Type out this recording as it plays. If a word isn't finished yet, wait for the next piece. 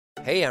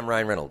Hey, I'm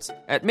Ryan Reynolds.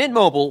 At Mint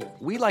Mobile,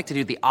 we like to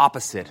do the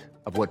opposite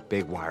of what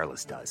Big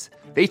Wireless does.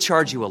 They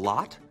charge you a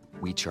lot,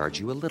 we charge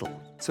you a little.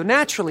 So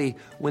naturally,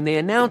 when they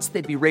announced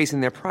they'd be raising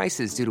their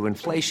prices due to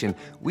inflation,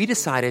 we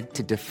decided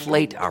to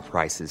deflate our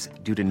prices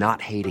due to not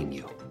hating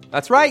you.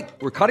 That's right.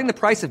 We're cutting the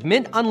price of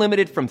Mint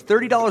Unlimited from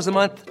 $30 a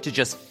month to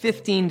just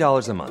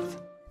 $15 a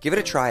month. Give it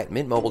a try at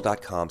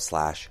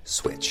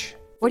mintmobile.com/switch.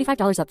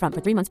 $45 up front for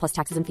 3 months plus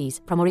taxes and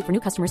fees. Promo rate for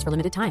new customers for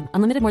limited time.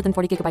 Unlimited more than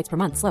 40 gigabytes per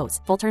month. Slows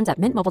full terms at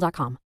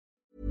mintmobile.com.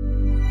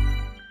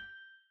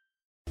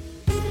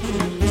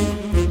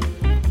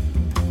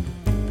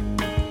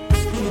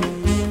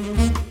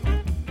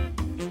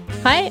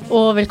 Hei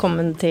og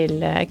velkommen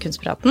til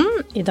Kunstpraten.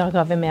 I dag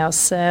har vi med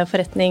oss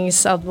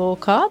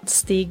forretningsadvokat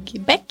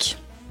Stig Bech.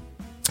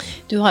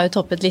 Du har jo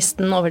toppet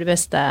listen over de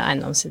beste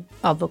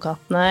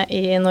eiendomsadvokatene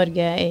i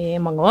Norge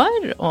i mange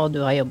år, og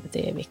du har jobbet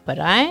i Vik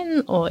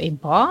Rein og i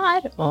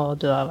Bar,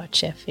 og du har vært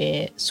sjef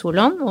i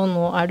Solon, og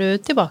nå er du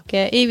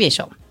tilbake i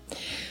Wiersholm.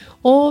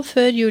 Og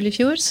før jul i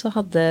fjor så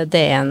hadde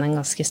DN en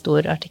ganske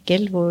stor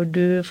artikkel hvor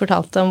du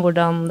fortalte om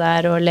hvordan det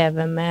er å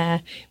leve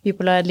med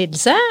bipolar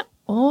lidelse,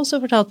 og så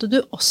fortalte du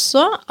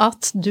også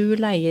at du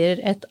leier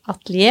et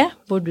atelier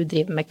hvor du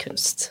driver med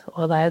kunst.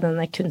 Og det er jo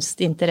denne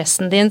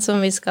kunstinteressen din som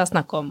vi skal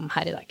snakke om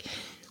her i dag.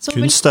 Så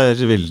kunst er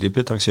veldig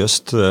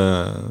pretensiøst,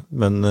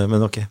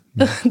 men ok.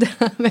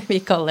 Men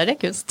vi kaller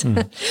det kunst.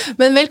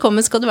 Men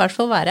velkommen skal du i hvert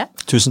fall være.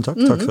 Tusen takk.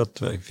 Takk for at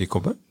vi fikk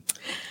komme.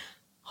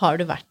 Har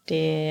du vært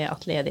i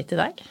atelieret ditt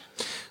i dag?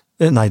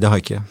 Nei, det har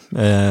jeg ikke.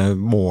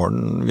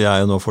 Vi er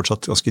jo nå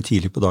fortsatt ganske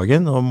tidlig på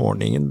dagen, og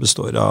morgenen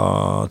består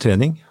av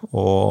trening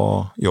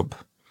og jobb.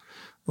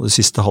 Og det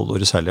siste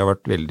halvåret særlig har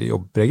vært veldig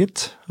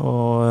jobbpreget,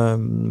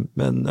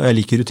 men jeg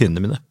liker rutinene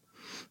mine.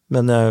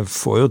 Men jeg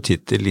får jo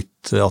tid til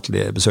litt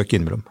atelierbesøk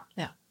innimellom.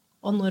 Ja.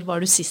 Og når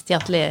var du sist i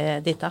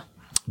atelieret ditt da?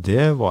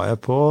 Det var jeg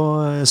på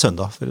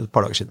søndag for et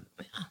par dager siden.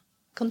 Ja.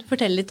 Kan du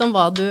fortelle litt om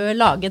hva du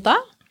laget da?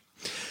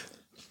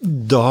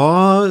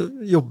 Da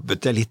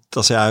jobbet jeg litt,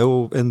 altså jeg er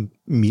jo en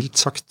mildt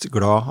sagt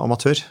glad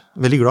amatør,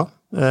 veldig glad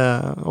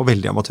og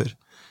veldig amatør.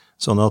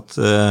 Sånn at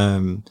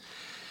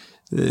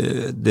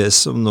det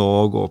som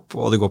nå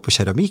det går på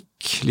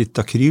keramikk, litt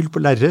akryl på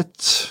lerret,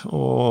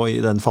 og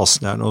i den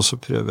fasen jeg er nå så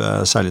prøver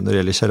jeg særlig når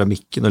det gjelder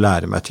keramikken å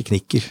lære meg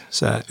teknikker,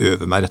 så jeg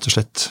øver meg rett og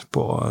slett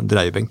på en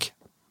dreiebenk.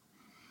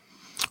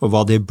 Og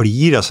hva det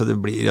blir,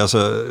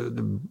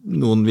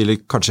 noen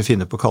ville kanskje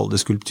finne på å kalle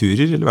det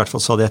skulpturer, eller i hvert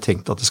fall så hadde jeg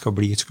tenkt at det skal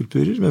bli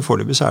skulpturer, men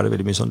foreløpig så er det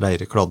veldig mye sånn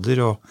leirekladder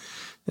og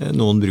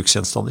noen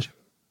bruksgjenstander.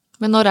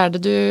 Men når er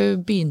det du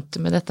begynte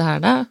med dette her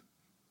da?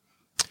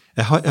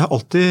 Jeg har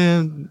alltid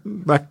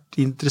vært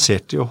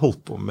interessert i å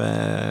holde på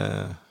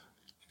med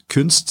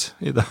kunst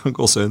i det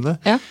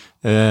gåseøynene. Ja.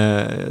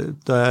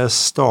 Da jeg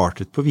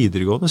startet på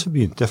videregående så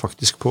begynte jeg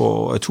faktisk på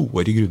et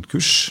 2-årig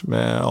grunnkurs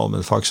med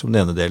allmennfag som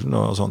den ene delen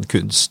og sånn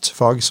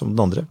kunstfag som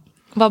den andre.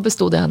 Hva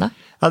bestod det av da?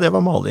 Ja, det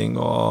var maling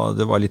og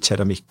det var litt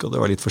keramikk og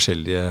det var litt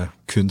forskjellige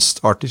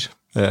kunstarter.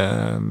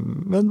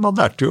 Men man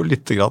lærte jo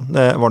litt grann.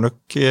 Jeg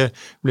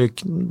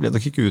ble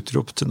nok ikke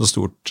utropt til noe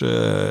stort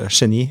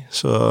geni,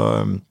 så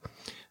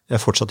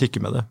jeg fortsatte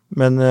ikke med det.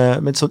 Men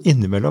sånn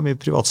innimellom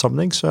i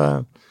privatsammenheng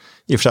så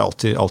i og for seg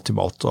alltid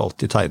malt og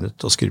alltid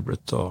tegnet og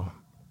skriblet,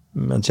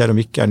 men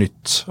keramikk er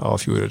nytt av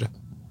fjoråret.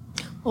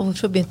 Og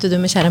hvorfor begynte du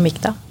med keramikk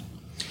da?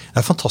 Det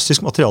er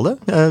fantastisk materiale.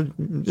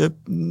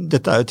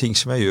 Dette er jo ting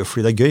som jeg gjør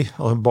fordi det er gøy,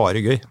 altså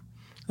bare gøy.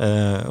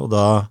 Og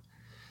da,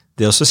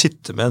 det å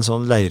sitte med en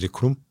sånn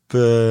leireklump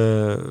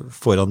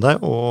foran deg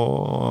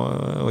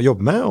og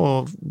jobbe med,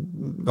 og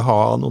ha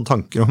noen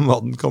tanker om hva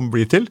den kan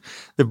bli til,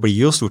 det blir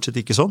jo stort sett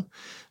ikke sånn.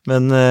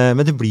 Men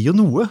det blir jo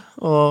noe,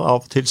 og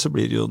av og til så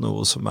blir det jo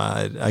noe som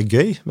er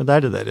gøy, men det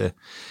er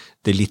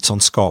det litt sånn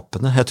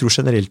skapende. Jeg tror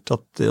generelt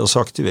at det å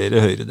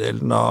aktivere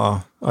høyredelen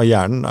av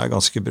hjernen er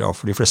ganske bra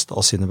for de fleste av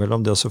oss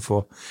innimellom. Det å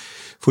få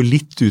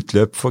litt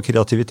utløp for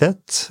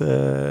kreativitet,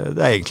 det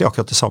er egentlig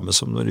akkurat det samme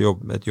som når du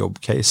jobber med et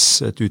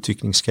jobbcase, et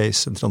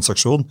utviklingscase, en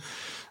transaksjon.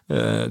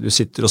 Du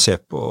sitter og ser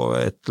på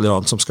et eller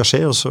annet som skal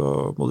skje, og så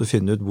må du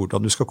finne ut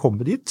hvordan du skal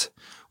komme dit.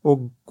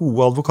 Og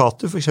gode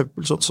advokater, for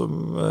eksempel sånn som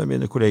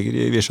mine kolleger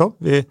i Wiersholm,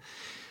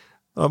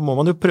 da må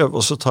man jo prøve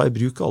også å ta i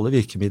bruk alle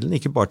virkemidlene,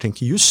 ikke bare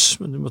tenke juss,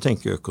 men du må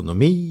tenke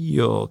økonomi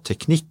og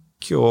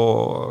teknikk og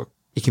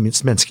ikke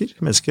minst mennesker.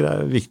 Mennesker er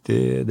en viktig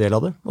del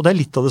av det. Og det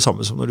er litt av det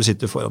samme som når du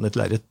sitter foran et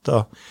lerret. Da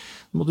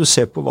må du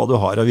se på hva du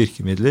har av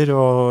virkemidler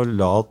og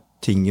la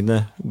tingene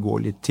gå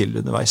litt til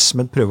underveis,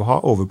 men prøve å ha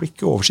overblikk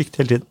og oversikt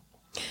hele tiden.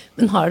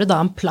 Men har du da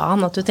en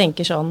plan at du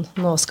tenker sånn,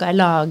 nå skal jeg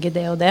lage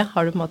det og det?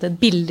 Har du på en måte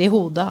et bilde i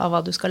hodet av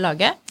hva du skal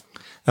lage?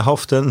 Jeg har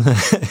ofte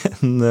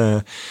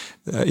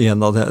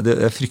en av det,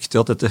 jeg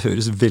frykter at dette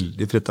høres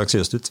veldig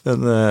pretensiøst ut,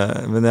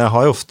 men jeg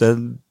har jo ofte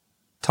en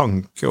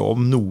tanke om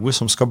noe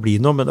som skal bli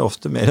noe, men det er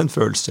ofte mer en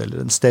følelse eller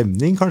en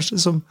stemning kanskje,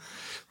 som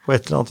på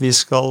et eller annet vis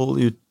skal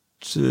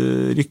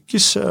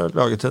uttrykkes. Jeg har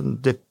laget en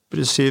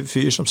depressiv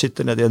fyr som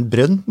sitter nede i en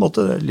brønn, på en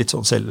måte, det er litt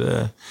sånn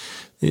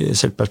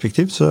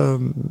selvperspektiv,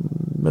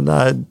 men det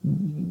er,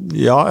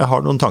 ja, jeg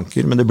har noen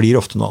tanker, men det blir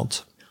ofte noe annet.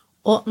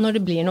 Og når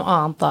det blir noe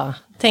annet da,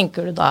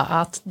 tenker du da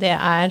at det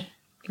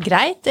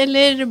greit,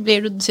 eller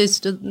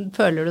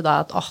føler du da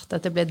at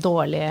dette ble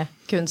dårlig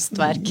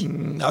kunstverk?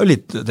 Det jo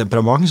litt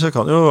temperament, så jeg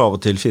kan jo av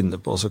og til finne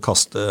på å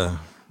kaste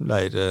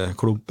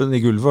leireklumpen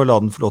i gulvet og la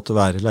den få lov til å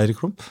være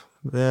leireklump.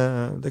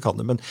 Det kan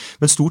det,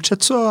 men stort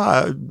sett så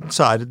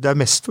det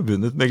mest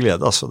forbundet med glede.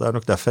 Altså. Det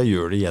nok derfor jeg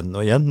gjør det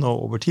igjen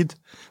og over tid.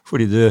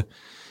 Fordi det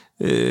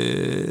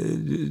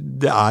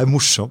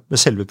morsomt med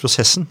selve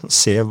prosessen,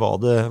 se hva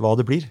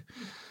det blir.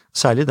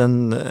 Særlig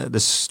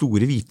det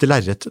store hvite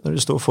lerretet, når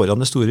du står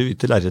foran det store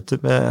hvite lerretet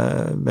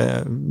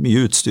med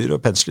mye utstyr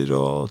og pensler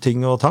og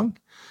ting og tang.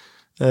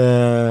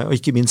 Og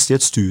ikke minst i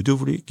et studio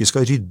hvor du ikke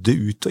skal rydde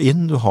ut og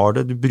inn. Du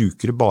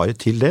bruker det bare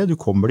til det. Du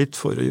kommer dit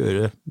for å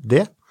gjøre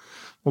det.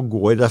 Og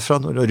går derfra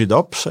når du har ryddet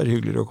opp, så det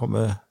hyggeligere å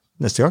komme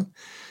neste gang.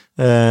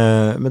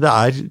 Men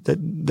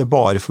det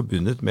bare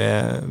forbundet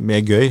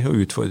med gøy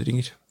og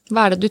utfordringer.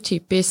 Hva det du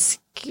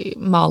typisk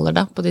maler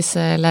da på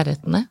disse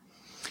lerretene?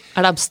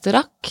 Det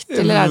abstrakt,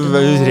 eller det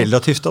noe?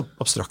 Relativt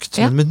abstrakt,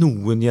 men med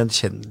noen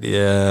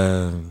gjenkjennelige,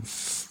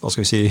 hva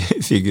skal vi si,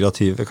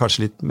 figurative,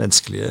 kanskje litt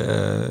menneskelige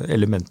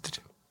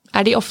elementer.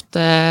 De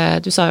ofte,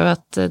 du sa jo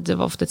at det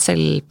var ofte et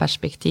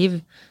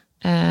selvperspektiv,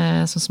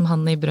 sånn som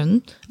han i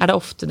brønnen. Det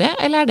ofte det,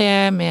 eller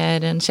det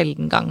mer en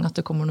sjelden gang at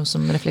det kommer noe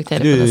som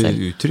reflekterer på deg selv?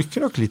 Du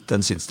uttrykker nok litt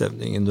den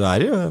sinnsstemningen du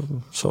i,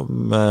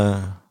 som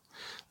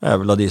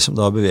vel av de som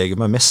da beveger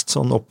meg mest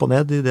sånn opp og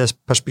ned i det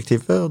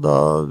perspektivet,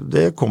 og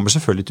det kommer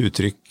selvfølgelig til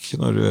uttrykk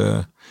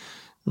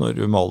når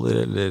du maler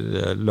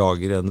eller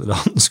lager en eller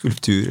annen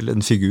skulptur eller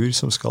en figur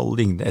som skal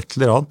ligne et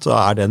eller annet, så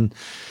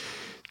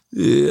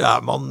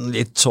man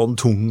litt sånn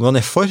tung og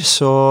nedfor,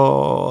 så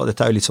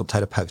dette jo litt sånn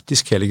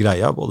terapeutisk hele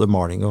greia, både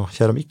maling og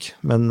keramikk,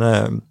 men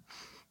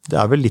det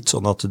vel litt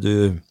sånn at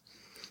du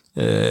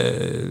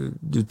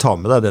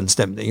tar med deg den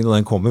stemningen, og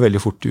den kommer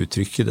veldig fort til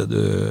uttrykk i det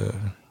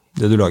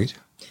du lager.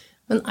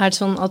 Men det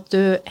sånn at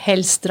du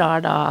helst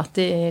drar da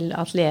til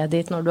atelieret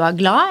ditt når du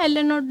glad,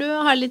 eller når du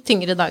har litt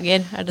tyngre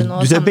dager? Det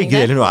noe sammenheng der? Begge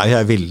deler. Nå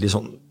jeg veldig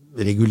sånn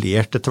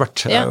regulert etter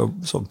hvert. Jeg jo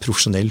sånn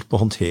profesjonelt på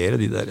å håndtere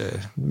de der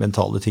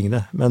mentale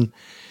tingene. Men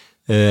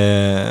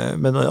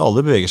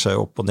alle beveger seg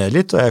opp og ned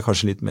litt, og jeg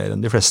kanskje litt mer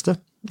enn de fleste.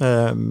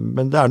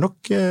 Men det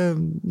nok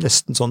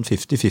nesten sånn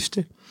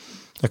 50-50.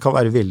 Jeg kan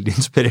være veldig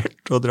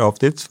inspirert og dra opp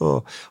dit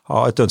og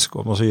ha et ønske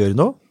om å gjøre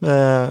noe.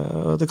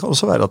 Det kan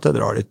også være at jeg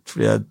drar dit,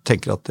 fordi jeg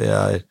tenker at det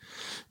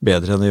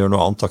bedre enn å gjøre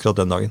noe annet akkurat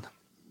den dagen.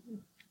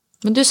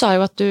 Men du sa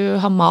jo at du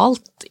har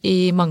malt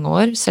i mange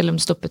år, selv om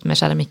du stoppet med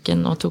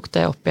keramikken og tok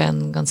det opp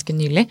igjen ganske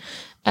nylig.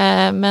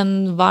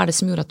 Men hva det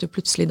som gjorde at du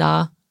plutselig da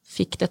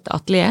fikk dette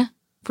atelieret?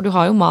 For du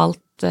har jo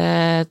malt,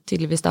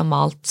 tydeligvis da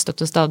malt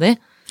støtt og stadig.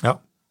 Ja,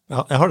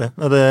 jeg har det.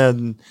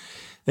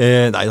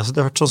 Nei, altså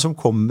det har vært sånn som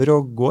kommer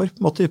og går.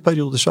 På en måte. I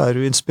perioder så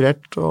du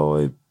inspirert,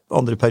 og i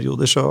andre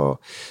perioder så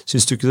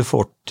synes du ikke du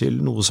får til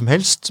noe som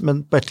helst.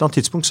 Men på et eller annet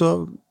tidspunkt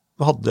så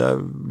hadde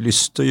jeg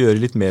lyst til å gjøre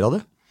litt mer av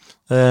det.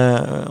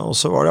 Og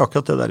så var det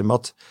akkurat det der med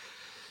at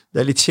det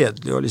litt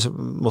kjedelig å liksom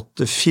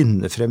måtte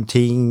finne frem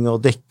ting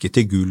og dekke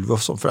til gulv og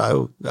sånn, for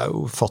det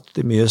jo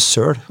fattelig mye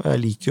søl, og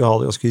jeg liker jo å ha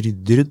det ganske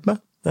ryddig rundt meg.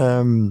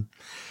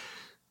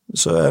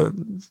 Så jeg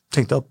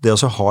tenkte at det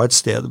å ha et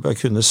sted hvor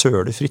jeg kunne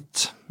søle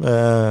fritt,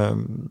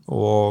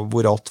 og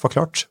hvor alt var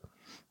klart,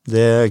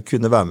 det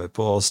kunne være med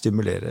på å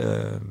stimulere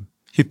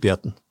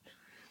hyppigheten.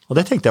 Og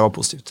det tenkte jeg var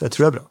positivt. Det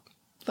tror jeg bra.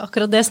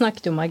 Akkurat det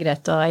snakket jo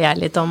Margrethe og jeg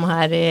litt om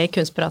her i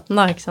kunstpraten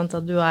da, ikke sant?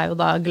 At du jo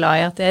da glad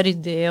i at det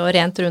ryddig og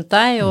rent rundt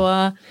deg,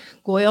 og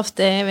går jo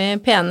ofte i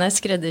pene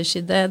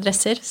skreddersydde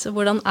dresser, så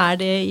hvordan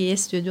det i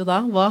studio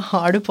da? Hva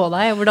har du på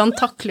deg, og hvordan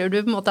takler du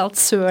på en måte alt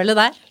sølet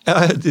der?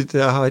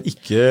 Jeg har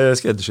ikke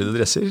skreddersydde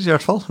dresser i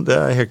hvert fall, det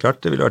helt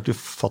klart, det ville vært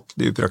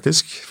ufattelig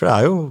upraktisk, for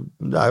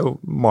det jo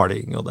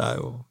maling, og det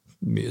jo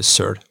mye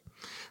søl.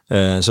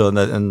 Så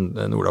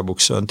en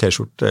olabukse og en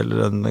t-skjorte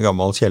eller en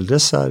gammel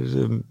kjeledress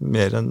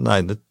mer enn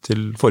egnet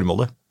til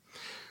formålet.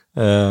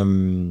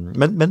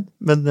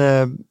 Men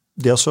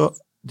det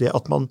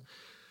at man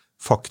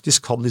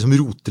faktisk kan liksom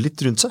rote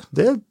litt rundt seg,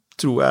 det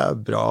tror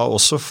jeg bra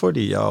også for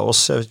de av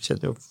oss. Jeg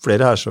kjenner jo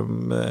flere her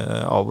som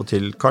av og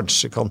til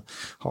kanskje kan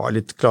ha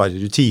litt klare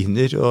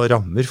rutiner og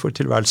rammer for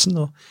tilværelsen,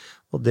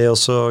 og det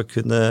også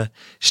kunne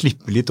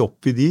slippe litt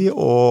opp i de,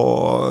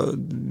 og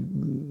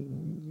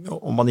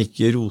om man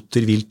ikke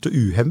roter vilt og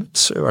uhemmet,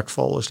 så i hvert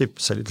fall å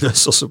slippe seg litt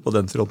løs også på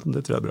den fronten,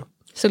 det tror jeg bra.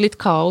 Så litt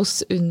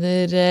kaos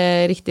under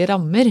riktige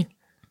rammer,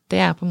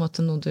 det på en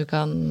måte noe du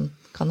kan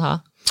ha?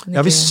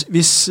 Ja,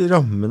 hvis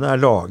rammene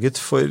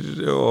laget for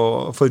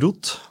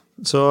rot,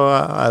 så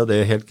jo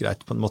det helt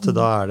greit på en måte.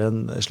 Da det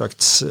en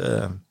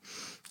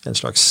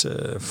slags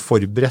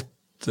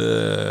forberedt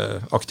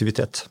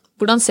aktivitet.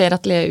 Hvordan ser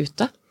atelieret ut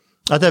da?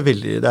 Ja,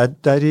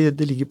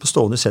 det ligger på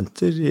Stående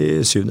senter i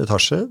 7.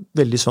 etasje,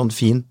 veldig sånn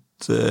fint,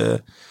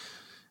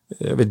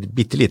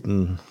 bitteliten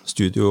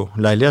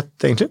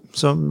studioleilighet egentlig,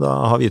 som da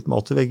har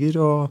hvitmalte vegger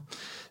og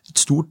et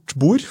stort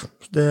bord.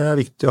 Det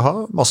viktig å ha,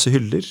 masse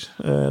hyller.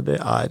 Det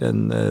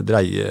en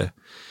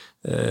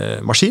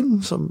maskin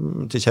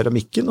til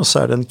keramikken, og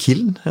så det en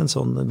kiln, en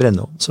sånn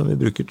brenneovn som vi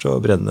bruker til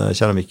å brenne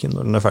keramikken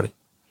når den ferdig.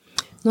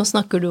 Nå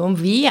snakker du om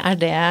vi,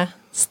 det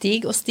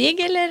Stig og Stig,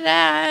 eller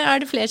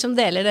det flere som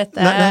deler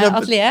dette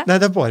atelieret? Nei,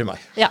 det bare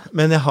meg. Ja.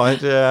 Men jeg har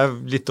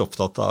litt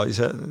opptatt av,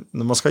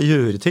 når man skal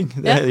gjøre ting,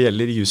 det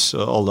gjelder jus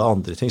og alle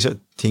andre ting, så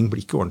ting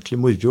blir ikke ordentlig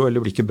moro,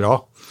 eller blir ikke bra,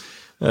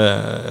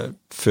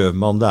 før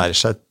man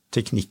lærer seg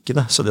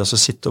teknikkene. Så det å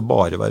sitte og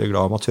bare være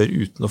glad amatør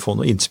uten å få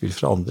noe innspill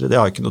fra andre, det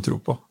har jeg ikke noe tro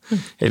på.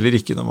 Heller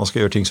ikke når man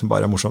skal gjøre ting som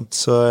bare morsomt.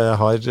 Så jeg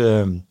har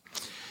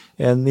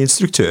en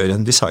instruktør,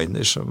 en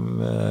designer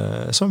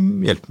som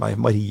hjelper meg,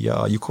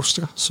 Maria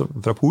Jukowska,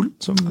 fra Polen,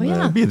 som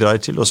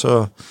bidrar til å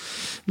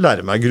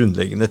lære meg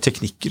grunnleggende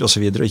teknikker og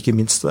så videre, og ikke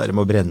minst det der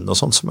med å brenne og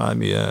sånt, som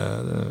mye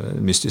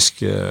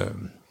mystisk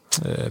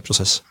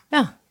prosess.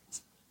 Ja.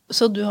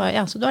 Så du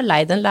har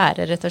leid en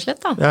lærer, rett og slett,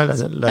 da? Ja, jeg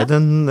har leid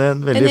en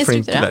veldig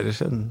flink lærer,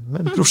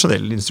 en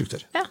profesjonell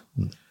instruktør. Ja.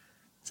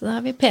 Så da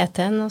har vi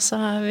PT-en, og så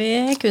har vi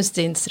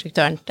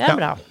kunstinstruktøren. Det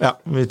bra. Ja,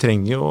 vi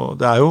trenger jo,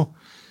 det jo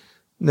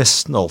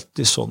nesten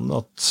alltid sånn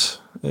at,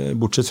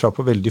 bortsett fra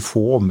på veldig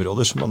få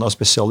områder som man har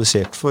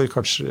spesialisert for,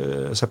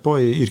 kanskje seg på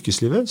i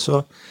yrkeslivet,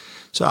 så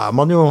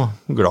man jo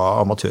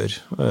glad amatør,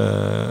 og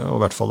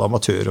i hvert fall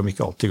amatør om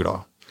ikke alltid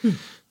glad.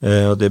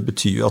 Og det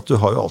betyr jo at du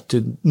har jo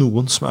alltid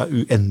noen som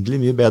uendelig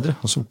mye bedre,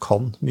 og som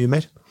kan mye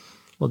mer.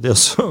 Og det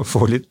å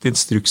få litt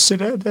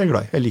instrukser, det jeg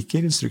glad i. Jeg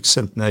liker instruks,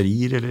 enten jeg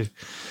rir,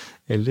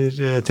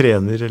 eller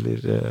trener, eller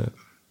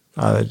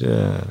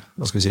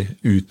hva skal vi si,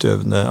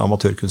 utøvende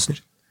amatørkunstner.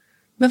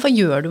 Men hva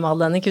gjør du med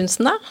all denne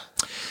kunsten da?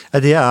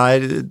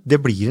 Det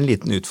blir en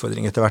liten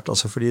utfordring etter hvert,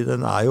 altså, fordi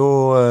den jo,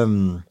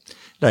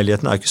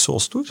 leiligheten ikke så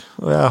stor,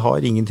 og jeg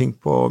har ingenting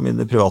på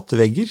mine private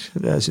vegger.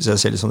 Det synes jeg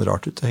ser litt sånn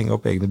rart ut å henge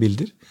opp egne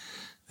bilder.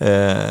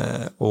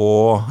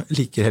 Og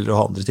liker heller å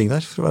ha andre ting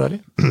der, for å være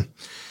ærlig.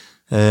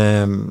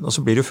 Og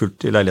så blir det jo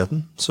fullt i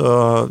leiligheten, så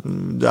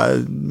det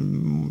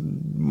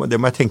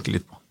må jeg tenke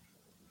litt på.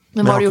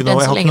 Men hva har du gjort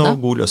enn så lenge da? Jeg har ikke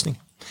noen god løsning.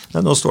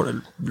 Nei, nå står det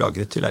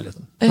lagret i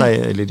leiligheten. Nei,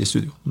 eller i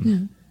studio.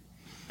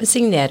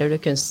 Signerer du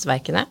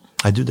kunstverkene?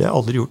 Nei, det har jeg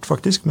aldri gjort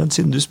faktisk, men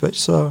siden du spør,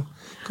 så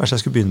kanskje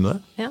jeg skulle begynne med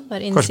det. Ja,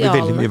 bare initialene. Kanskje det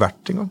blir veldig mye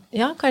verdt en gang.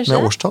 Ja, kanskje.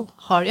 Med årstall.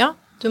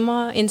 Du må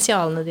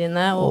initialene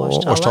dine og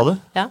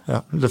årstallet. Ja.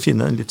 Du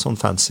finne en litt sånn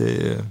fancy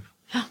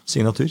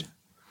signatur.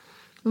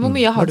 Hvor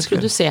mye har du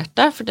produsert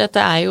det? For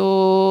dette jo,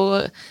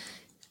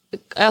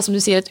 som du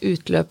sier, et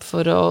utløp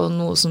for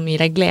noe som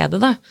gir deg glede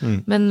da.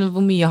 Men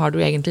hvor mye har du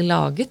egentlig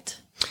laget?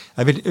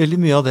 Veldig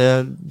mye av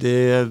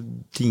det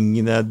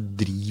tingene jeg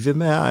driver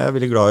med, jeg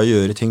veldig glad i å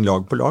gjøre ting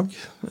lag på lag,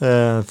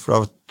 for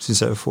da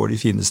synes jeg får de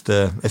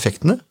fineste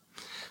effektene.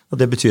 Og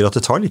det betyr at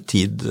det tar litt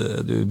tid.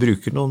 Du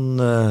bruker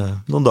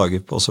noen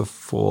dager på å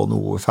få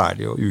noe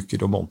ferdig, og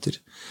uker og måneder.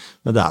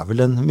 Men det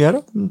vel mye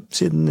da.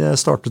 Siden jeg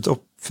startet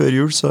opp før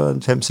jul, så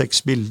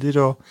 5-6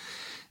 bilder,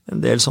 og en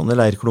del sånne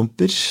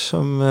leirklumper,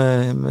 som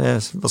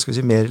med, hva skal vi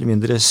si, mer eller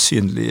mindre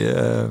synlige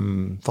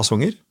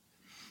fasonger.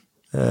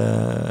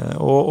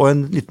 Og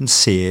en liten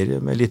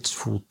serie med litt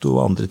foto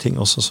og andre ting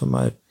også, som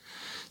i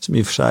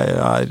og for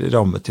seg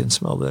rammet inn,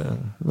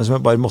 men som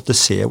jeg bare måtte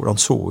se hvordan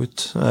så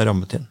ut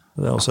rammet inn.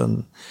 Det også en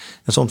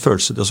sånn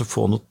følelse, det å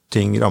få noe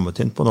ting rammet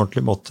inn på en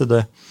ordentlig måte,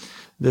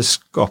 det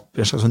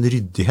skaper en slags sånn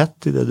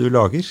ryddighet i det du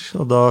lager,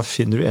 og da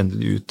finner du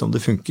endelig ut om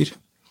det funker.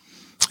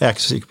 Jeg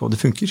ikke så sikker på om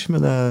det funker,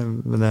 men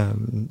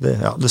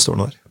det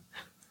står noe der.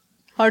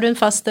 Har du en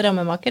fast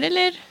rammemaker,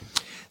 eller?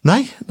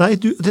 Nei,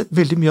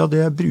 veldig mye av det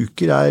jeg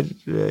bruker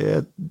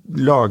jeg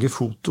lager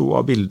foto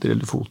av bilder,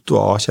 eller foto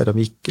av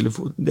keramikk,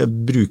 eller jeg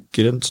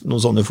bruker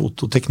noen sånne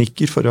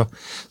fototeknikker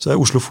så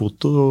Oslo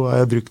Foto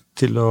har jeg brukt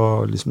til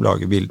å liksom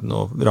lage bildene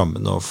og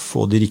rammene, og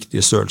få de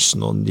riktige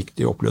størrelsene og den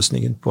riktige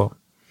oppløsningen på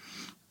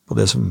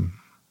det som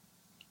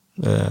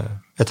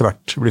etter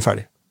hvert blir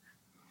ferdig.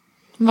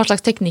 Hva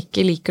slags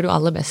teknikker liker du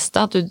aller best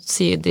da? At du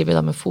driver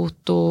da med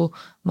foto,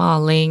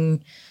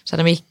 maling,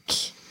 keramikk?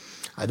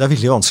 Nei, det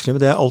veldig vanskelig,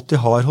 men det jeg alltid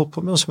har holdt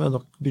på med, og som jeg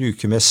nok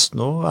bruker mest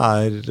nå,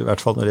 i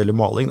hvert fall når det gjelder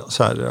maling, da,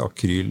 så det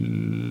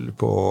akryl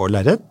på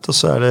lerret, og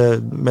så det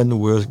med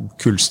noe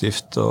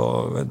kullstift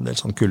og en del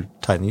sånn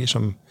kulltegninger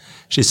som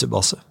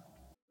skissebase.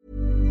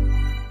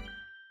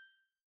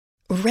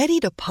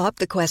 Ready to pop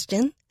the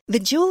question?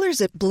 The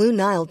jewelers at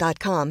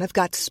BlueNile.com have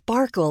got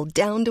sparkle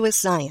down to a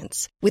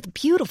science with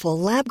beautiful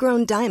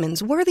lab-grown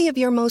diamonds worthy of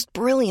your most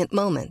brilliant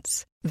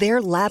moments.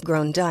 Their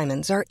lab-grown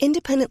diamonds are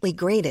independently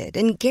graded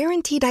and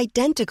guaranteed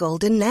identical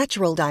to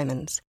natural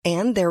diamonds,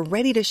 and they're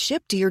ready to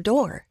ship to your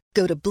door.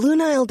 Go to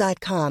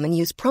BlueNile.com and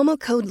use promo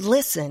code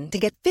LISTEN to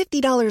get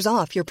 $50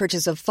 off your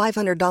purchase of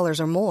 $500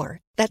 or more.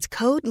 That's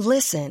code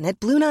LISTEN at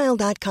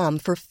BlueNile.com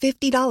for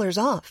 $50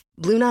 off.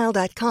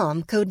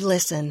 BlueNile.com, code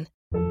LISTEN.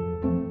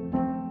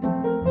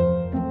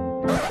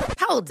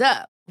 Hold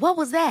up. What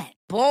was that?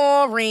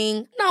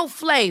 Boring. No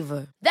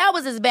flavor. That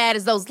was as bad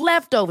as those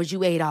leftovers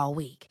you ate all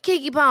week.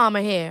 Keke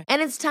Palmer here,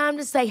 and it's time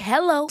to say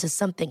hello to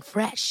something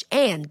fresh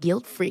and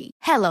guilt-free.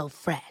 Hello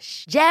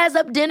Fresh. Jazz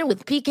up dinner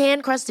with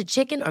pecan-crusted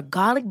chicken or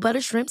garlic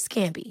butter shrimp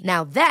scampi.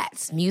 Now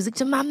that's music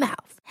to my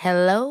mouth.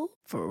 Hello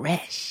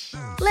Fresh.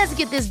 Let's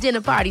get this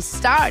dinner party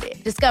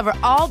started. Discover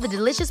all the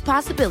delicious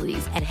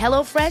possibilities at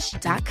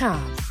hellofresh.com.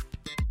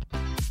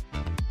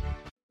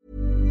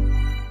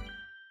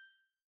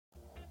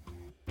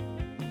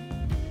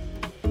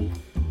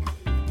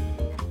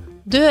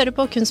 Du hører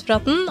på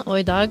Kunstpraten, og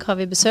I dag har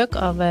vi besøk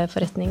av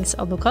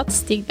forretningsadvokat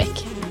Stig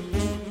Beck.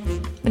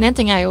 Men en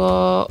ting jo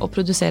å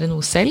produsere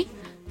noe selv,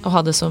 og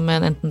ha det som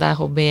enten det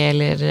hobby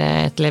eller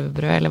et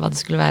levebrød eller hva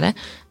det skulle være.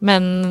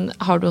 Men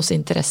har du også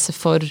interesse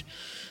for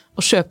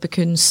å kjøpe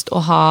kunst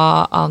og ha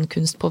annen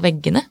kunst på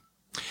veggene?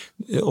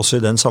 Også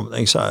I den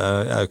sammenheng så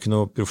jeg jo ikke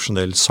noe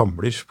profesjonell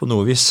samler på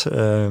noe vis,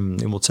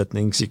 I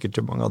motsetning sikkert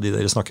til mange av de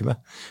dere snakker med.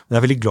 Men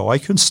jeg veldig glad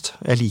I kunst.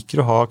 Jeg liker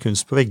å ha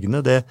kunst på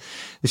veggene. Det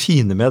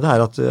fine med det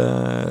at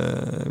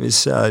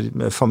hvis jeg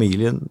med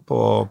familien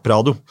på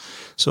Prado,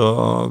 så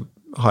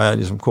har jeg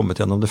liksom kommet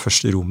gjennom det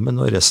første rommet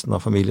når resten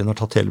av familien har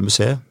tatt hele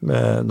museet.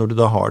 Når du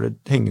da har det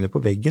hengende på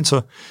veggen,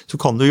 så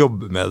kan du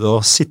jobbe med det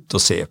og sitte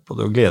og se på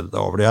det og glede deg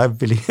over det. Jeg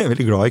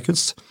veldig glad I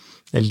kunst.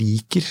 Jeg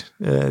liker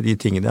de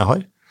tingene jeg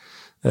har.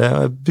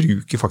 Jeg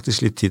bruker faktisk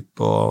litt tid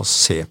på å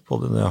se på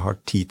det når jeg har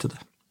tid til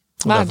det.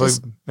 Hva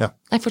derfor, det?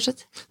 Nei,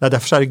 fortsett.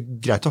 Derfor det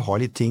greit å ha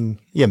litt ting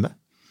hjemme.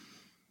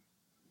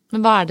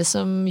 Men hva det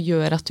som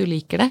gjør at du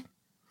liker det?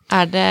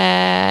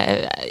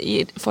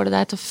 Får det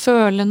deg til å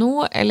føle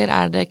noe,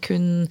 eller det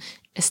kun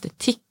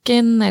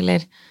estetikken, eller?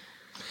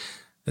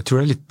 Jeg tror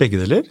det litt begge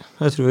deler.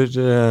 Jeg tror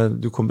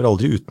du kommer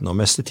aldri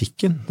utenom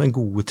estetikken, den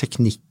gode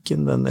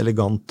teknikken, den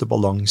elegante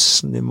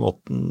balansen I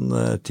måten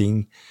ting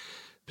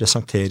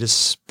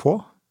presenteres på.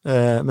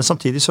 Men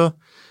samtidig så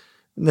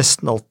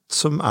nesten alt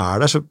som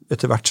der, så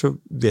etter hvert så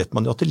vet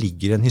man jo at det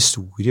ligger en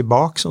historie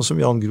bak, sånn som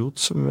Jan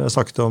Groth, som jeg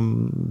snakket om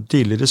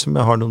tidligere, som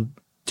jeg har noen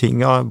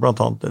ting av,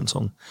 blant annet en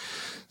sånn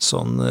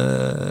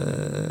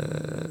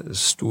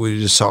stor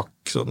sak,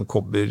 sånn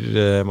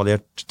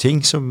kobbermalert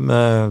ting, som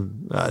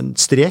en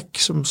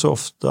strek, som så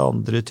ofte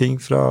andre ting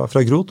fra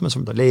Groth, men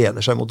som da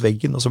lener seg mot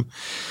veggen, og som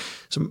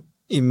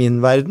I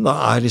min verden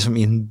da liksom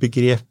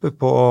innbegrepet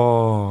på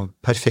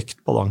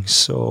perfekt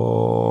balanse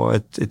og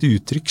et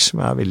uttrykk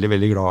som jeg veldig,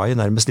 veldig glad I,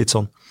 nærmest litt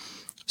sånn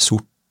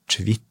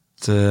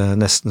sort-hvitt,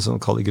 nesten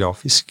sånn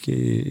kalligrafisk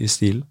I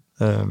stilen.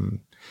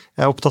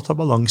 Jeg opptatt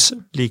av balanse,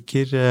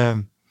 liker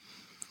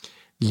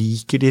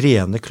de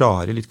rene,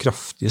 klare, litt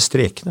kraftige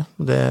strekene.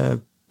 Det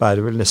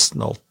bærer vel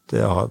nesten alt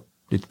det jeg har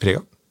blitt preget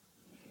av.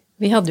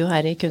 Vi hadde jo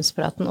her I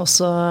Kunstpraten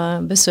også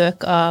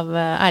besøk av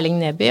Erling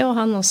Neby, og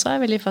han også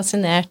veldig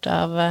fascinert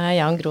av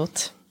Jan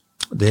Groth.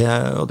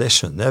 Og det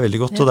skjønner jeg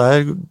veldig godt, og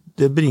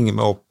det bringer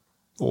meg opp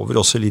over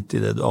også litt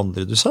I det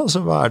andre du sa. Altså,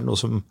 hva det noe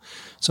som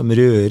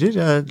rører?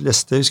 Jeg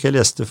husker jeg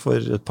leste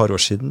for et par år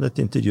siden et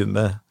intervju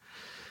med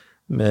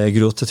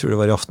Groth, jeg tror det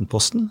var I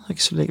Aftenposten,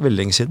 ikke så veldig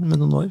lenge siden, men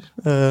noen år.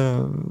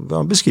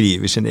 Han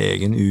beskriver sin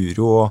egen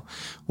uro, og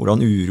hvordan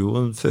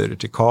uroen fører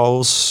til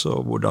kaos,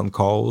 og hvordan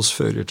kaos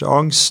fører til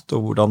angst, og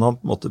hvordan han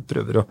på en måte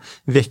prøver å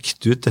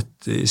vekte ut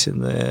dette I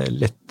sine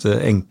lette,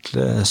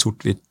 enkle,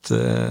 sort-hvitt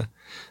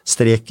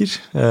streker.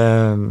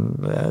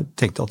 Jeg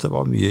tenkte at det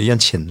var mye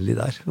gjenkjennelig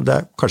der, og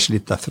det kanskje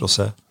litt derfor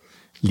også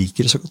jeg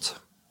liker det så godt.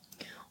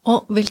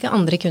 Og hvilke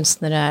andre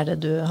kunstnere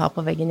det du har på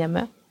veggen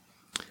hjemme?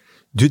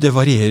 Det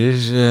varierer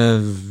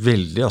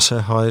veldig. Altså,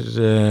 jeg har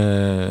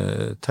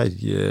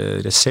Terje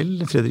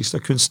Ressell,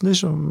 Fredrikstad-kunstner,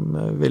 som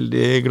jeg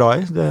veldig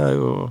glad I. Det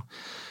jo,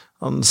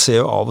 han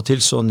ser jo av og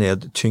til så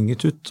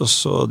nedtynget ut, og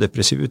så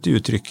depressiv ut I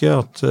uttrykket,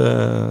 at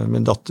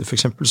min datter for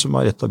eksempel, som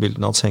har et av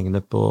bildene hans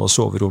hengende på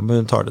soverommet,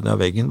 hun tar det ned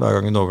av veggen hver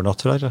gang hun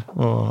overnatter her,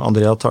 og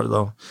Andrea tar det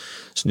da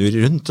snur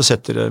rundt og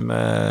setter det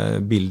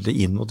med bildet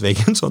inn mot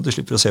veggen, sånn at du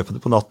slipper å se på det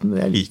på natten.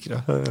 Jeg liker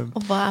det.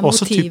 Og hva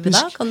motivet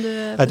da? Kan du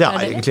forklare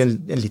det egentlig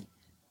en litt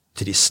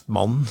trist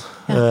mann.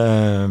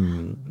 Ja.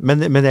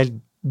 Men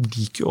jeg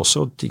liker jo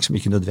også ting som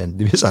ikke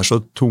nødvendigvis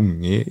så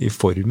tunge I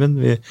formen.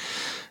 Vi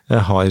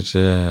har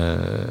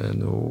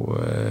noe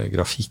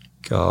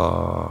grafikk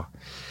av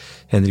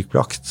Henrik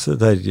Blacht,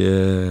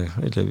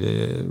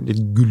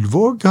 litt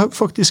Gullvåg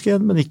faktisk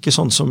en, men ikke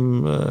sånn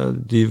som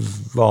de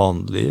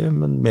vanlige,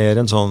 men mer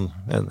en sånn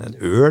en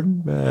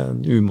ørn med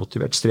en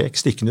umotivert strek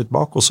stikkende ut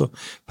bak, og så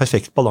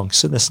perfekt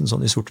balanse, nesten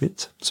sånn I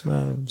sort-hvitt, som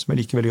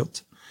jeg liker veldig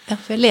godt. Ja,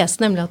 for jeg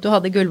leste nemlig at du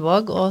hadde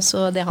Gullvåg, og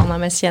så det han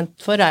mest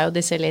kjent for jo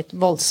disse litt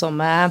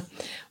voldsomme,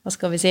 hva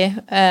skal vi si,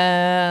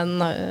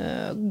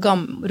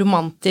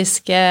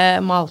 romantiske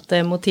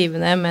malte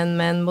motivene, men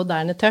med en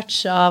moderne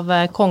touch av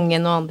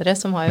kongen og andre,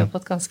 som har jo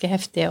fått ganske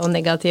heftige og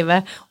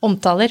negative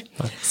omtaler.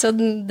 Så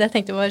det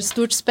tenkte jeg var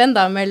stort spenn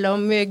da,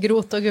 mellom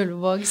Groth og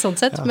Gullvåg sånn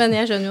sett, men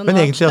jeg skjønner jo nå.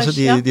 Men egentlig, altså,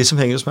 de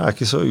som henger hos meg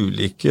ikke så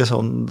ulike,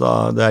 sånn, da,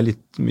 det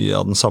litt mye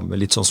av den samme,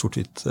 litt sånn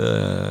sort-hvitt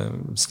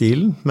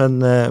stilen,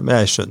 men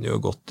jeg skjønner jo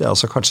godt det.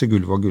 Altså, kanskje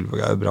Gullvåg jo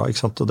bra,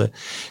 ikke sant? Og det,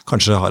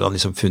 kanskje har han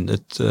liksom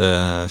funnet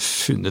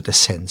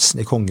essensen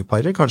I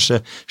kongeparet, kanskje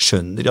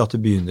skjønner de at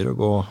det begynner å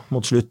gå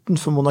mot slutten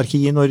for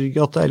monarkiet I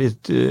Norge, at det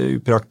litt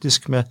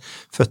upraktisk med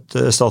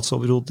fødte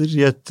statsoverhoder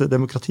I et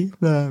demokrati.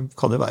 Det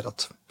kan jo være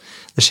at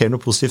det skjer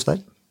noe positivt der.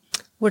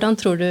 Hvordan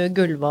tror du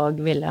Gullvåg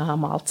ville ha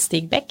malt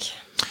Stig Beck?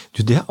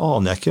 Jo, det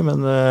aner jeg ikke,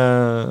 men,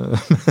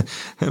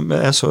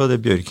 men jeg så jo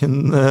det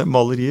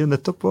Bjørken-maleriet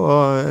nettopp, og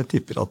jeg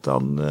tipper at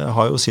han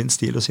har jo sin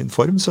stil og sin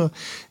form, så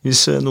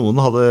hvis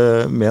noen hadde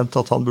ment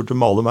at han burde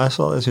male meg,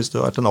 så hadde jeg syntes det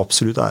hadde vært en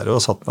absolutt ære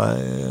og satt meg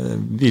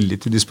villig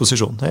til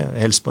disposisjon,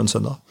 helst på en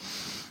søndag.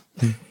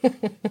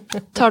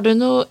 Tar du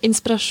noe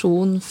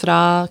inspirasjon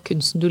fra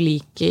kunsten du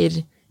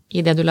liker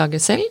i det du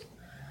lager selv?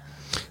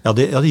 Ja,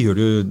 det gjør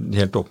du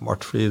helt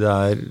åpenbart, fordi det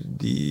er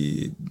de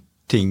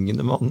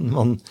tingene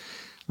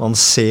man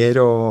ser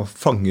og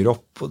fanger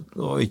opp,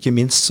 og ikke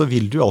minst så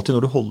vil du alltid,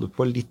 når du holder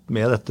på litt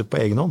med dette på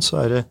egen hånd, så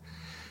er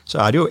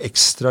det jo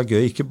ekstra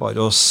gøy ikke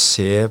bare å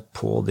se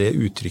på det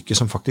uttrykket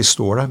som faktisk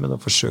står der, men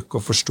å forsøke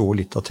å forstå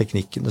litt av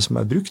teknikkene som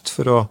er brukt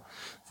for å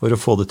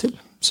få det til.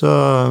 Så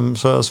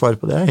svaret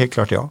på det er helt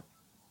klart ja.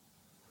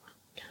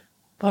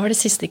 Hva var det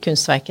siste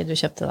kunstverket du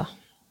kjøpte da?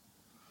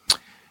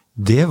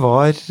 Det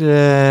var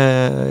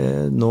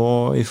nå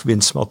i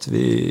forbindelse med at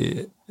vi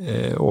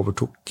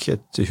overtok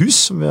et hus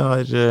som vi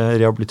har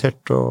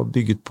rehabilitert og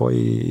bygget på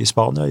i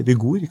Spania, i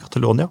Vigor, i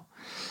Catalonia.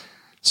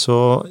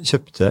 Så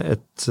kjøpte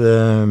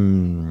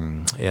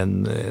en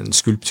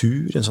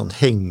skulptur, en sånn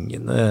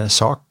hengende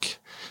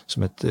sak,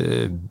 som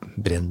heter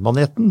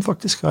Brennmaneten,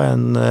 faktisk, av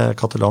en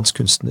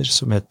katalansk kunstner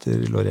som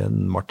heter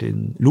Loren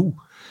Martin Lo.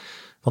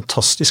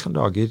 Fantastisk, han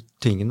lager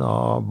tingene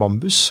av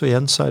bambus, og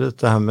igjen så er det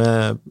dette her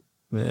med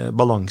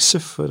balanse,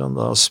 for han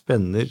da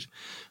spenner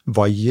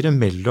vaiere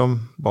mellom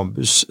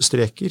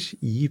bambusstreker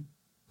i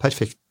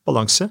perfekt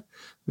balanse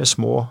med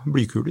små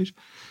blykuler.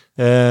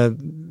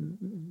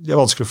 Det er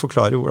vanskelig å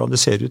forklare hvordan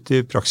det ser ut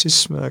i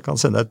praksis, men jeg kan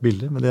sende deg et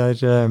bilde, men det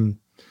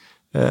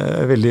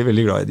er veldig,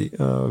 veldig glad i de,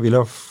 og vil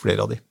ha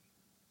flere av de.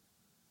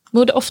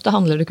 Hvor ofte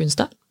handler du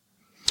kunst da?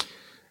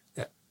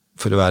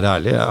 For å være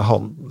ærlig, jeg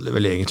handler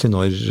vel egentlig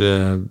når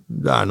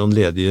det er noen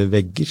ledige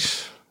vegger.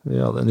 Vi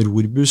hadde en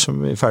rorbu som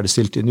vi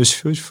ferdigstilte i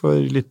Nussfjord for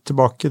litt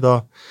tilbake. Da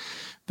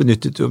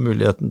benyttet jo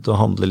muligheten til å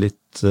handle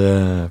litt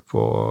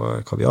på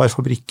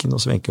Kaviarfabrikken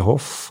og Svenke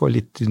Hoff, og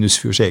litt i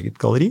Nussfjords eget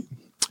galleri.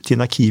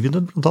 Tina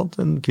Kivinen, blant annet,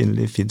 en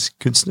kvinnelig finsk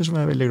kunstner som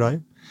jeg er veldig glad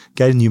i.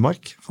 Geir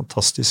Nymark,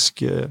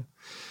 fantastiske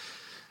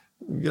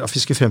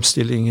grafiske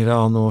fremstillinger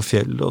av noe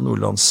fjell og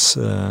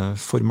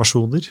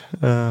nordlandsformasjoner.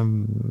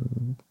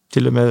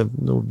 Til og med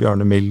noe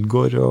Bjarne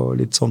Melgaard og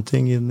litt sånne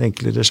ting i den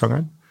enklere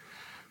sjangeren.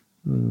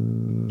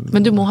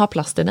 Men du må ha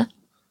plass til det?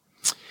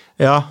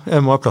 Ja,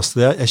 jeg må ha plass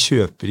til det. Jeg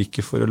kjøper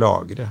ikke for å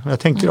lagre.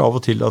 Jeg tenker av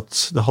og til at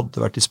det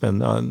hadde vært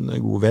spennende av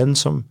en god venn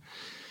som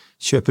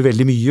kjøper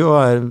veldig mye og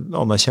er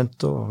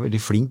anerkjent og veldig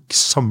flink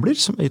samler,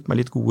 som har gitt meg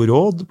litt gode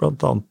råd,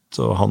 blant annet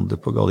å handle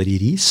på Galleri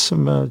Ris,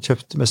 som jeg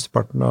kjøpte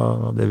mesteparten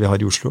av det vi har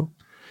i Oslo.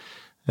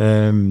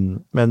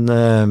 Men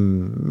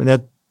jeg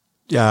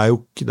er jo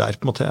ikke der,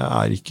 på en måte. Jeg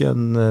er ikke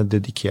en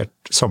dedikert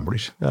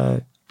samler.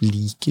 Jeg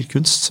liker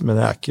kunst, men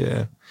jeg er ikke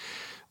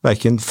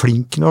hverken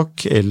flink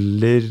nok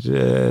eller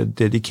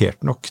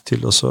dedikert nok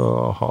til å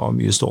ha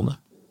mye stående.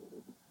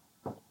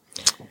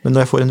 Men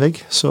når jeg får en vegg,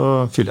 så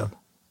fyller jeg den.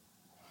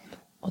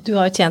 Og du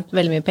har jo tjent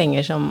veldig mye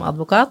penger som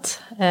advokat,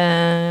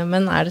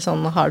 men er det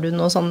sånn, har du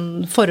noe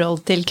sånn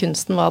forhold til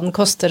kunsten, hva den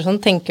koster,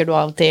 sånn tenker du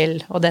av og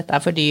til, og dette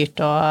er for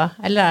dyrt,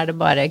 eller er det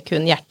bare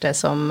kun hjertet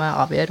som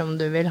avgjør om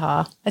du vil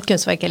ha et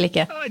kunstverk eller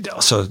ikke?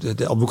 Altså,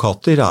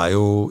 advokater er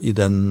jo i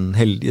den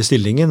heldige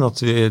stillingen at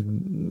vi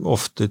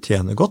ofte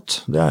tjener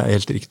godt, det er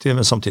helt riktig,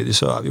 men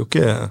samtidig så er vi jo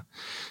ikke,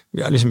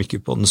 vi er liksom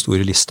ikke på den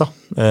store lista,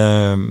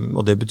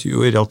 og det betyr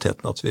jo i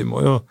realiteten at vi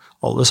må jo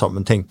alle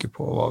sammen tenke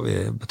på hva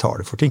vi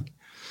betaler for ting.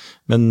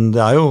 Men det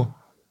er jo,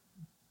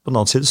 på den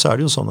annen side så er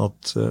det jo sånn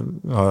at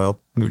jeg har hatt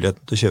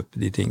muligheten til å kjøpe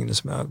de tingene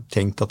som jeg har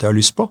tenkt at jeg har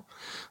lyst på.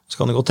 Så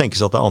kan det godt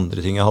tenkes at det er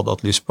andre ting jeg hadde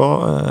hatt lyst på,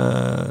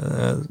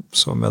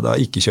 som jeg da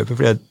ikke kjøper,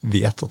 fordi jeg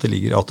vet at det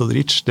ligger out of the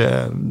reach. Det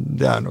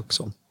er nok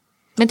sånn.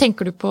 Men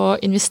tenker du på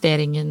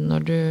investeringen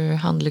når du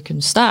handler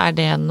kunst da? Er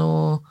det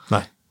noe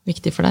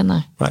viktig for deg?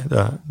 Nei, det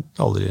har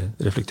jeg aldri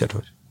reflektert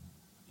over.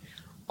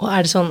 Og er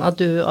det sånn at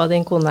du og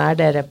din kone er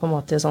dere på en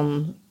måte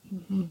sånn,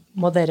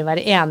 må dere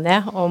være enige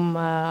om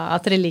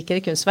at dere liker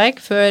et kunstverk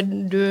før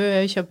du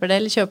kjøper det,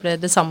 eller kjøper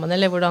dere det sammen,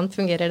 eller hvordan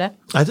fungerer det?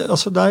 Nei,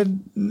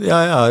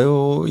 jeg er jo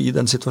i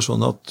den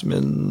situasjonen at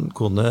min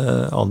kone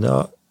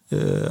Anja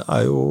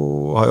har jo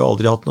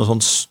aldri hatt noen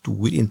sånn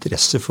stor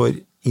interesse for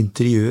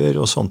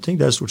interiør og sånne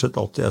ting. Det er stort sett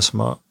alltid jeg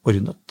som har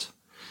ordnet.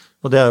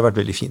 Og det har jo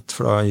vært veldig fint,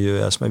 for da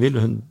gjør jeg som jeg vil,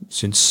 og hun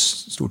synes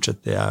stort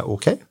sett det er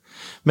ok.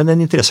 Men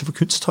en interesse for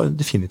kunst har hun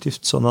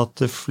definitivt, sånn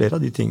at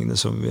flere av de tingene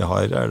som vi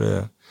har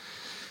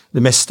det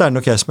meste er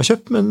nok jeg som har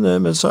kjøpt,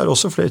 men så er det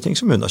også flere ting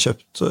som hun har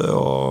kjøpt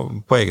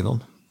på egen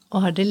hånd.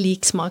 Og har det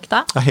lik smak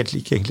da? Ja, helt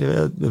lik egentlig.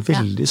 Det er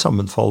veldig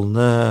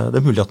sammenfallende.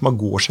 Det er mulig at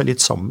man går seg litt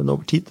sammen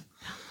over tid.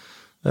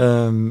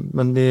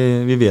 Men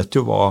vi vet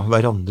jo hva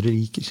hverandre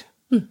liker.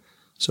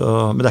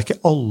 Men det er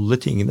ikke alle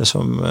tingene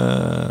som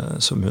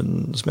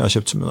jeg har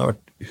kjøpt som hun har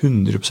vært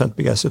 100%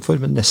 begeistret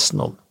for, men nesten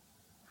alle.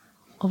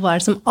 Og hva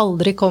er det som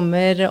aldri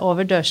kommer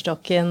over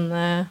dørstokken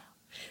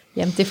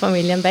hjem til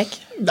familien Beck?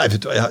 Nei,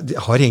 vet du, jeg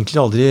har egentlig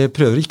aldri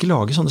prøver ikke å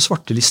lage sånne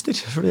svarte lister,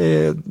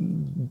 fordi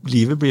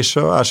livet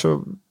er så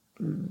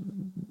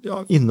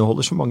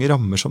inneholder så mange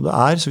rammer som det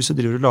så hvis du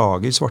driver og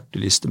lager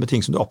svarteliste med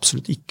ting som du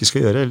absolutt ikke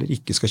skal gjøre, eller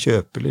ikke skal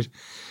kjøpe, eller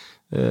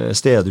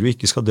steder du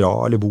ikke skal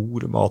dra, eller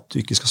bor, mat du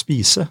ikke skal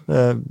spise,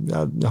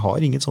 jeg har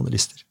ingen sånne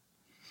lister.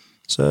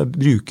 Så jeg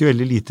bruker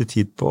veldig lite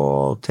tid på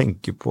å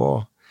tenke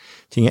på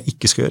ting jeg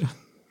ikke skal gjøre,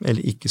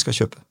 eller ikke skal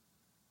kjøpe.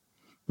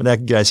 Men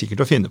det greier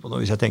sikkert å finne på noe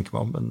hvis jeg tenker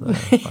meg om, men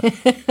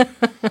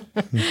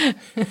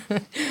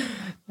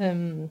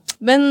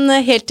Men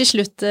helt til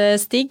slutt,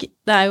 Stig,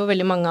 det jo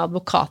veldig mange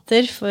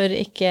advokater, for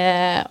ikke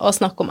å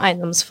snakke om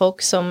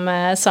eiendomsfolk som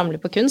samler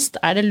på kunst.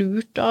 Det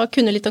lurt å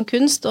kunne litt om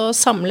kunst og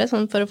samle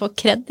sånn for å få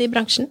kred i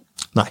bransjen?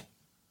 Nei.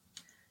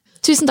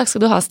 Tusen takk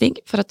skal du ha, Stig,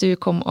 for at du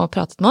kom og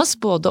pratet med oss,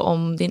 både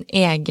om din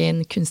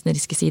egen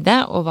kunstneriske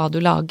side og hva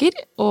du lager,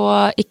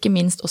 og ikke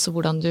minst også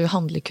hvordan du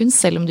handler kunst,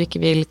 selv om du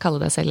ikke vil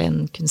kalle deg selv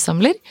en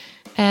kunstsamler.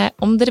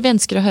 Om dere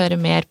ønsker å høre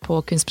mer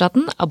på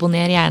Kunstpraten,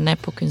 abonner gjerne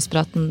på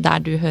Kunstpraten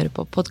der du hører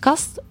på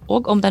podcast,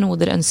 og om det noe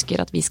dere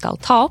ønsker at vi skal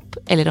ta opp,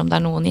 eller om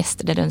det noen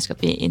gjester dere ønsker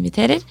at vi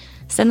inviterer,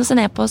 send oss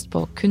en e-post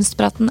på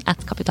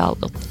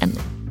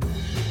kunstpraten@kapital.no.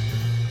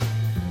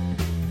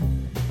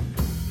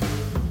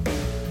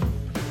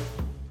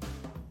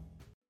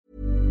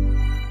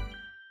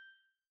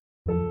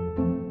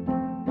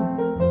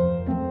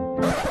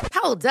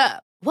 Hold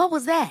up. What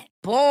was that?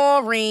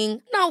 Boring.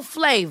 No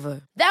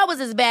flavor. That was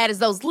as bad as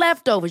those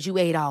leftovers you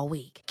ate all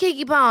week.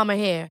 Keke Palmer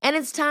here, and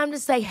it's time to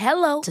say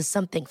hello to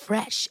something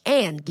fresh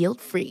and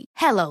guilt-free.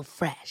 Hello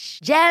Fresh.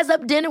 Jazz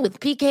up dinner with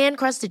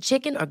pecan-crusted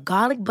chicken or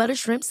garlic butter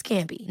shrimp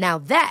scampi. Now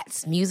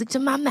that's music to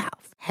my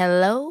mouth.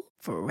 Hello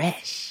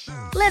Fresh.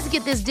 Let's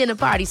get this dinner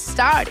party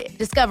started.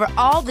 Discover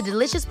all the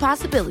delicious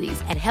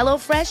possibilities at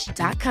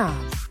hellofresh.com.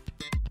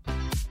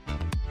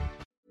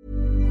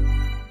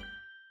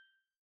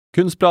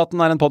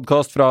 Kunstpraten en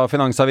podcast fra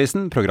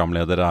Finansavisen.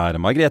 Programleder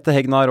Margrethe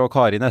Hegnar og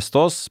Kari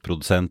Nestås.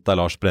 Produsent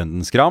Lars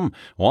Brenden Skram.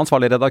 Og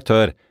ansvarlig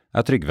redaktør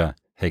Trygve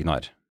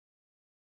Hegnar.